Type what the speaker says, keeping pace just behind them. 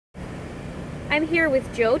I'm here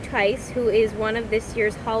with Joe Theis, who is one of this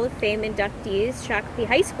year's Hall of Fame inductees, Shakopee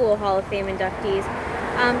High School Hall of Fame inductees.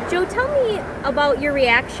 Joe, tell me about your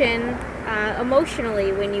reaction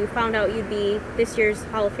emotionally when you found out you'd be this year's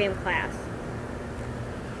Hall of Fame class.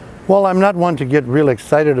 Well, I'm not one to get real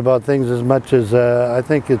excited about things as much as I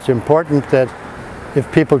think it's important that if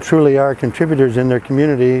people truly are contributors in their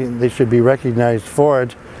community, they should be recognized for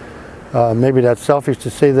it. Maybe that's selfish to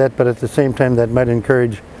say that, but at the same time that might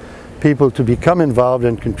encourage people to become involved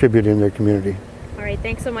and contribute in their community. All right,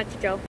 thanks so much, Joe.